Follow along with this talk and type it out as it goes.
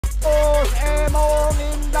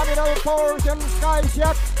middle portion,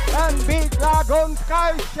 Skyshot and Big Dragon.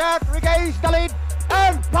 Skyshot regains the lead,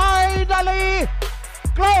 and finally,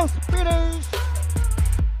 close finish.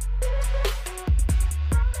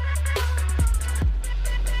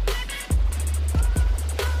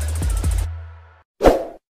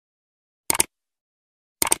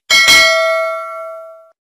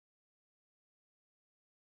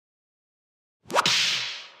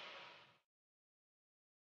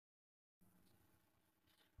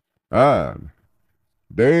 And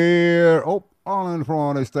they're up all in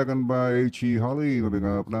front is taken by H.E. Holly. Moving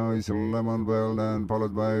up now is Lemon Bell and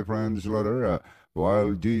followed by Franz Letter.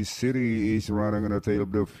 While G City is running on the tail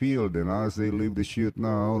of the field. And as they leave the chute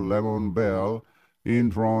now, Lemon Bell in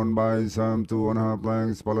front by some 2.5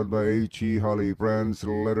 lengths, followed by H.E. Holly. Franz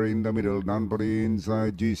Letter in the middle, down for the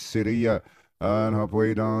inside G City. And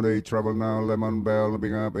halfway down they travel now, Lemon Bell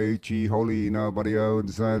moving up H.E. Holly. Now by the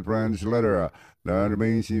outside Franz Letter. That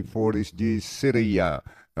remains in fourth is G City.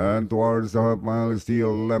 And towards the half mile,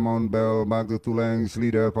 still Lemon Bell back to 2 lengths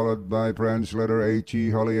leader, followed by French Letter H.E.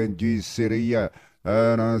 Holly and G City. And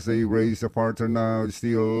as they race the farther now,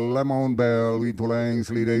 still Lemon Bell with 2 lengths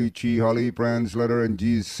lead H.E. Holly, French Letter and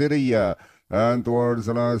G City. And towards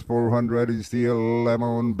the last 400 is still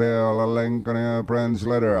Lemon Bell, a length and a French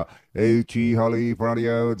Letter H.E. Holly from the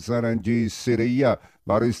outside and G City.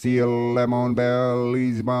 But it's still Lemon Bell,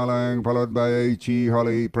 Liz Malang, followed by H.E.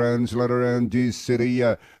 Holly, Prince Letter, and G City.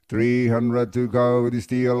 300 to go. It is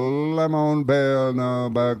still Lemon Bell. Now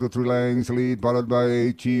back to 3 lengths lead, followed by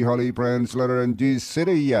H.E. Holly, Prince Letter, and G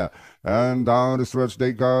City. And down the stretch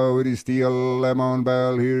they go. It is still Lemon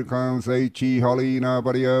Bell. Here comes H.E. Holly. Now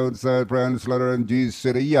by the outside, Prince Letter, and G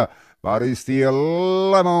City. But it's still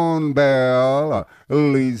Lemon Bell,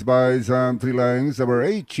 leads by some 3 lengths over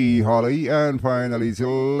H.E. Holly, and finally it's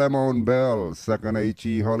Lemon Bell, second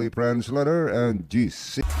H.E. Holly, French Letter, and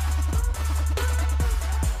G.C.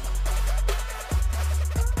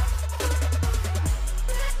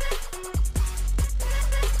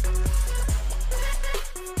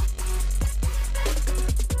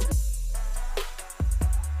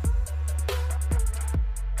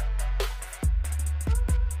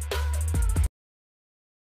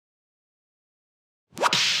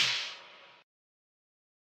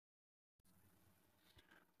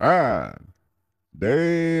 And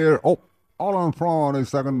they're up all in front is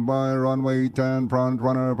second by Runway 10, front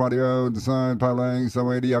runner for the outside, 5 lengths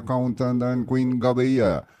away the Accountant and Queen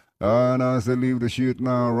Gabia. And as they leave the chute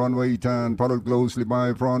now, Runway 10 followed closely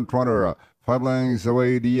by front runner, 5 lengths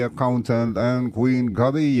away the Accountant and Queen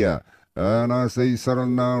Gabia. And as they settle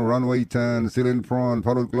now, Runway 10 still in front,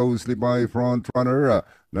 followed closely by front runner.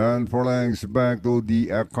 Then 4 lengths back to the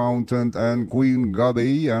Accountant and Queen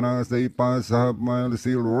Gabby. And as they pass half mile,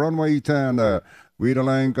 still Runway 10 with a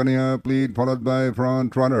length on the up lead, followed by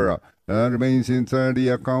front runner. And remains inside the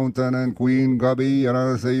Accountant and Queen Gabby. And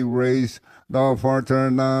as they race the far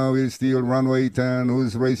turn now is still Runway 10,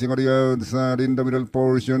 who's racing on the outside. In the middle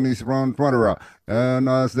portion is front runner. And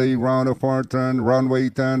as they round a far turn, Runway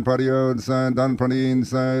 10 for the outside, down from the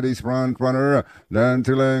inside is front runner. Then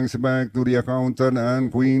 2 lengths back to the Accountant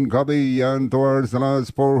and Queen Cubby. And towards the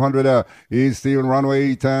last 400 is still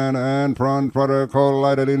Runway 10 and front runner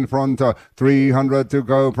collided in front. 300 to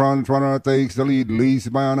go. Front runner takes the lead. Leads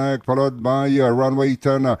by an act, followed by Runway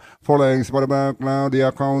 10. 4 lengths for the back now. The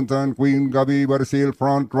Accountant, Queen Cubby, but still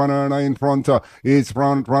front runner in front. It's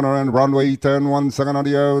front runner and Runway 10. 1 second on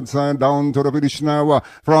the outside, down to the finish now.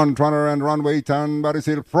 Front runner and Runway 10, but it's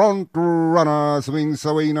still front runner swings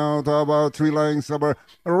away now to about 3 lengths over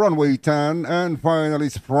Runway 10, and finally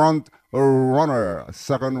it's front runner,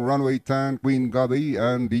 second Runway 10, Queen Gabby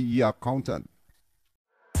and the Accountant.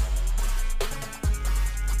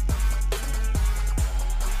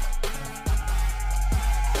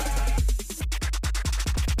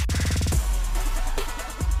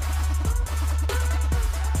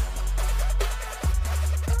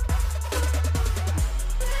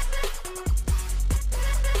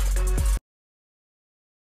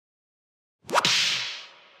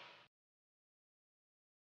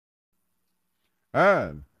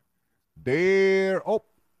 And they're up.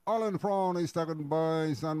 All in front is taken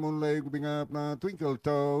by Sun Moon Lake, moving up now, Twinkle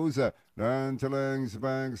Toes. Then 2 lengths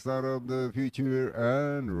back, Start of the Future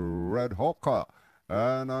and Red Hawk.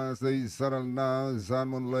 And as they settle now, Sun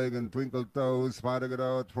Moon Lake and Twinkle Toes fighting it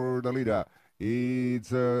out for the leader.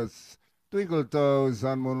 It's Twinkle Toes,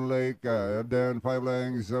 Sun Moon Lake, then 5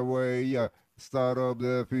 lengths away. Start of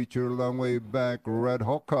the Future, long way back, Red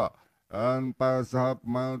Hawk. And past the half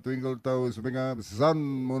mile, Twinkle Toes picking up Sun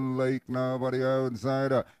Moon Lake now by the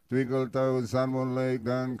outside. Twinkle Toes, Sun Moon Lake,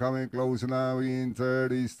 then coming close now in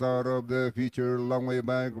third. The start of the feature, long way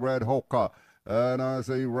back, Red Hawk. And as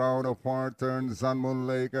a round apart turn, Sun Moon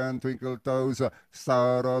Lake and Twinkle Toes.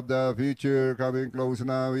 Start of the future coming close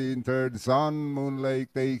now in third. Sun Moon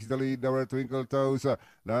Lake takes the lead over Twinkle Toes.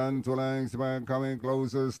 Then 2 lengths back coming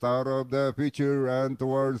closer. Start of the future and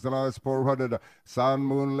towards the last 400. Sun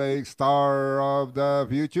Moon Lake, star of the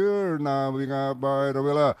future. Now being up by the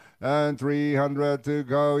Villa. And 300 to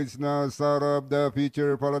go. It's now start of the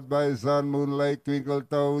future followed by Sun Moon Lake, Twinkle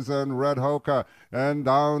Toes and Red Hawk. And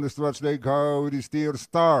down the stretch they go with the steer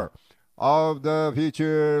star of the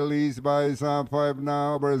future, leads by some 5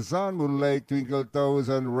 now over Sun Moon Lake, Twinkle Toes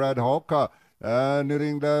and Red Hawk. And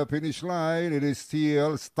nearing the finish line, it is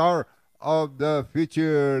still star of the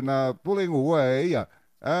future now pulling away.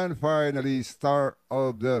 And finally, star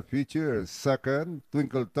of the future, second,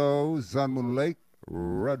 Twinkle Toes, Sun Moon Lake,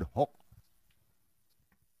 Red Hawk.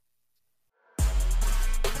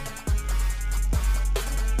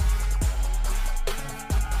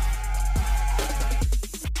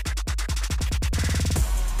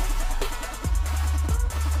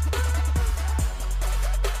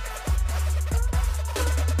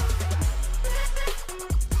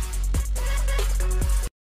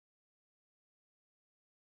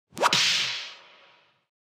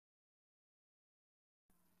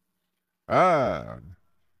 And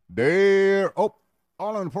there,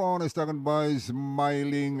 all in front is taken by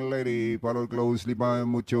Smiling Lady, followed closely by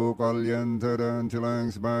Mucho Caliente, and 2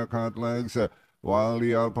 lengths back, hot legs. While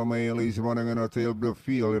the Alpha Male is running in a tail of the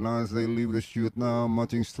field, and as they leave the chute now,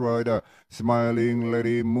 matching stride, Smiling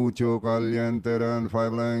Lady, Mucho Caliente, and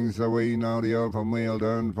 5 lengths away now the Alpha Male,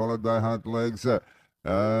 then followed by hot legs.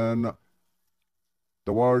 And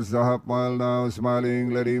towards the half mile now,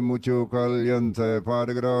 Smiling Lady, Mucho Caliente,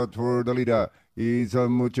 fighting it out for the leader. It's a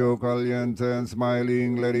Mucho Caliente and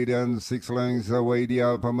Smiling Lady, then 6 lengths away the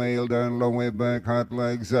Alpha Male, then long way back, hot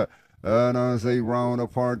legs. And as a round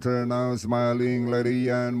apart turn now, Smiling Lady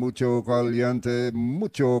and Mucho Caliente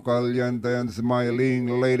and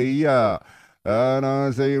Smiling Lady, yeah. And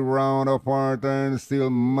as a round apart and still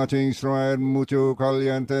matching stride, Mucho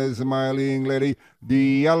Caliente, Smiling Lady.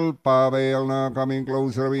 The Alpha Male now coming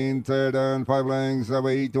closer in third and 5 lengths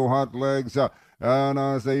away to hot legs. And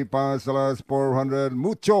as they pass the last 400,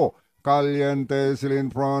 Mucho Caliente still in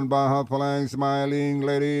front by half a length, Smiling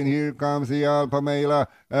Lady. And here comes the Alpha Male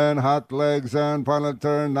and hot legs and final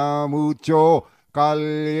turn now, Mucho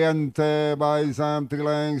Caliente by some 3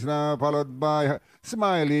 lengths now, followed by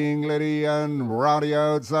Smiling Lady and Rowdy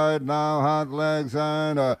outside now, hot legs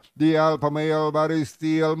and the Alpha Male, but is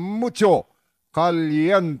still Mucho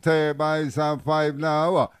Caliente by some 5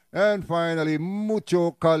 now. And finally,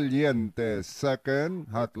 Mucho Caliente, second,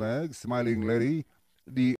 hot legs, Smiling Lady,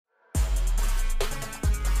 the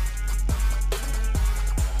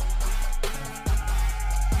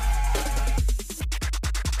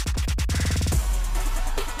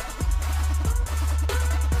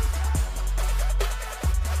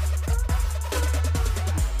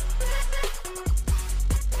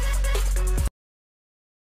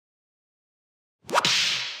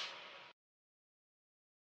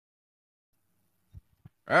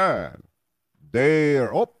and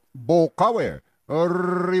they're up, Bokawe.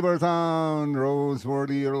 Rivertown rose for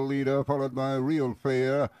the leader, followed by Real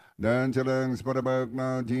Fair. Then Chilling Spotterback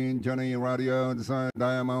now, Jean Johnny Radio outside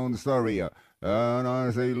Diamond Story. And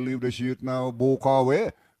as they leave the chute now,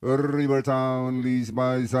 Bokawe. Rivertown leads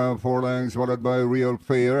by some 4 lengths, followed by Real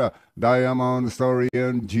Fair. Diamond Story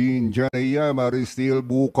and Jean Johnny, but is still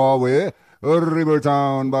Bokawe.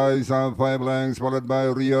 Rivertown by some 5 lengths, followed by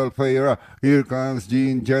Real Fair. Here comes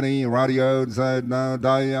Jean Jenny, radio outside now,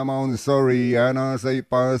 Diamond Story. And as they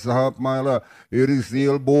pass the half mile, it is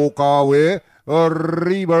still Bokawe.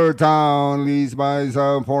 Rivertown leads by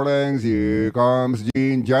some 4 lengths. Here comes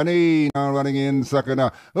Jean Jenny now running in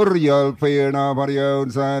second. Real Fair now by the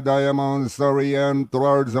outside, Diamond Story. And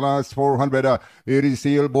towards the last 400, it is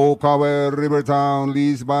still Bokawe. Rivertown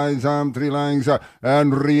leads by some 3 lengths.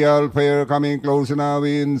 And Real Fair coming close now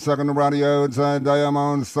in second, radio outside,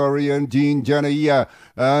 Diamond Story and Jean Jenny.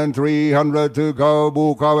 And 300 to go,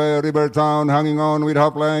 Bokawe. Rivertown hanging on with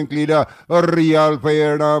half length leader. Real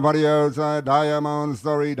Fair now by the outside, Diamond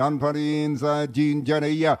Story, done for the inside, Jean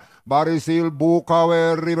Jenny. But it's still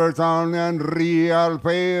Bokawe, Rivertown and Real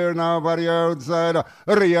Fair now by the outside.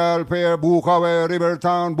 Real Fair, Bokawe,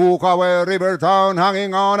 Rivertown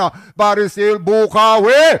hanging on. But it's still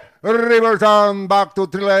Bokawe, Rivertown back to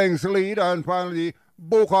 3 lengths lead. And finally,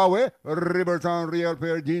 Bokawe, Rivertown, Real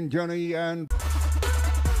Fair, Jean Jenny and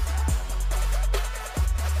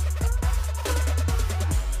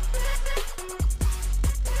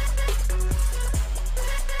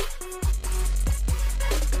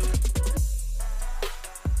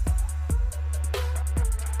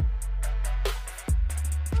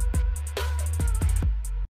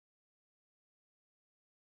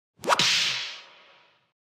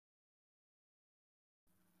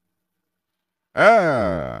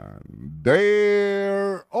And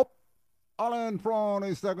they're up. Alan Front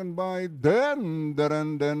is second by Den,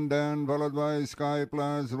 followed by Sky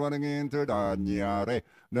Plus running into Danyare.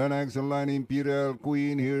 The next line, Imperial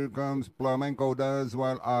Queen. Here comes Flamenco does,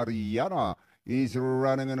 while Ariana is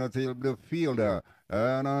running in the tail of the field.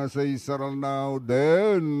 And as they settle now,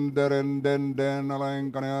 Alan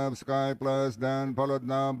can have Sky Plus, then followed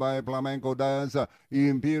now by Flamenco does.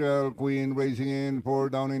 Imperial Queen racing in for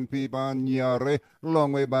down in Pipanyare.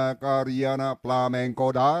 Long way back, Ariana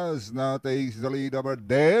Flamenco does now takes the lead over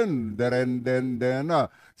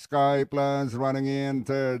Sky Plus running in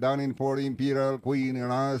third, down in fourth, Imperial Queen,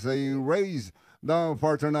 and as they race the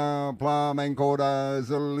Fortuna Flamenco does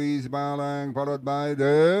Elise Balang, followed by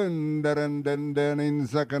Den in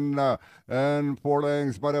second, and 4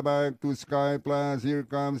 lengths by the back to Sky Plus. Here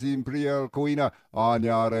comes Imperial Queen,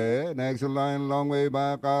 Anyare, next line, long way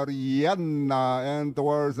back, Ariana, and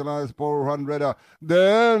towards the last 400,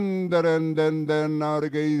 now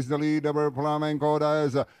regains the lead over Flamenco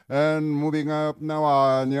does, and moving up now,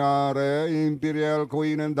 Anyare, Imperial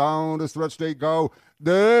Queen, and down the stretch they go.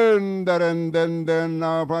 Now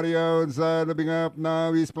party outside, looking up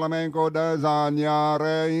now is Flamenco does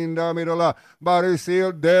Anyare in the middle, but it's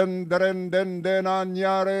still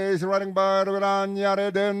Anyare is running by with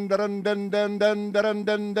Anyare,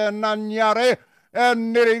 Anyare,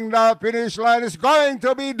 and nearing the finish line is going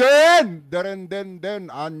to be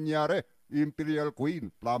Anyare, Imperial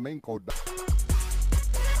Queen, Flamenco does.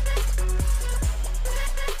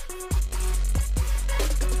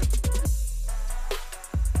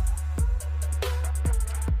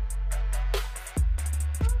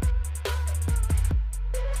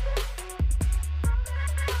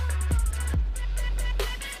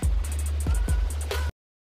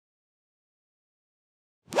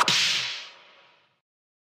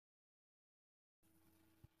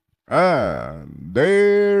 And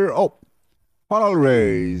they're up. Final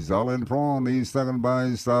race, all in front is second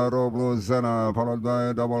by Star of Luzana, followed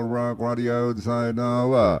by Double Rock right outside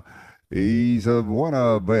now. He's a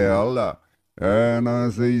Buena Bell. And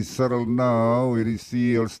as they settle now, it is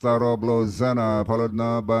still Star of Luzana, followed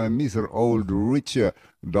now by Mr. Old Rich.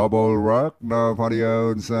 Double Rock now for the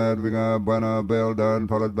outside, we got Buena Bell done,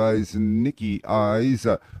 followed by Sneaky Eyes,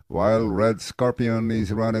 while Red Scorpion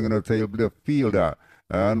is running in the tail of the field.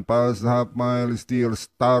 And past half mile, still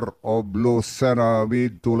Star of Lucena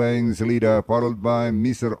with 2 lengths leader, followed by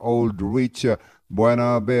Mr. Old Rich.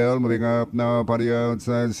 Buena Bell moving up now for the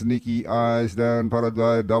outside, Sneaky Eyes, then followed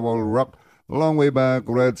by Double Rock. Long way back,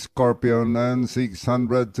 Red Scorpion, and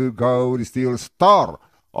 600 to go. Still Star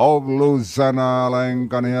of Lucena,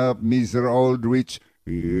 linking up Mr. Old Rich.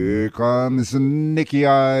 Here comes Sneaky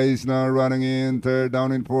Eyes now running in third,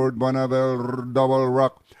 down in fourth, Buena Bell, Double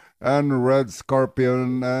Rock, and Red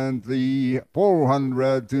Scorpion, and the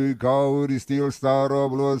 400 to go. The Steel Star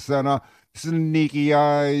of Lucena. Sneaky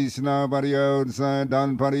Eyes now by the outside,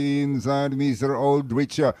 down by the inside, Mr. Old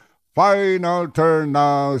Rich. Final turn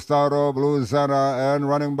now, Star of Lucena, and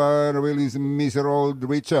running by the wheel is Mr. Old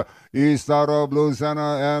Rich. Is Star of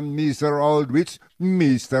Lucena and Mr. Old Rich.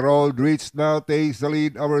 Mr. Old Rich now takes the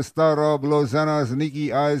lead over Star of Lucena,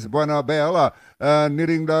 Sneaky Eyes, Buena Bella. And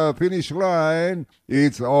nearing the finish line,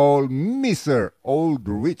 it's all Mr. Old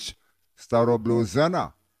Rich. Star of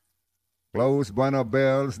Lucena. Close, Buena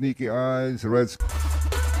Bell, Sneaky Eyes, Red.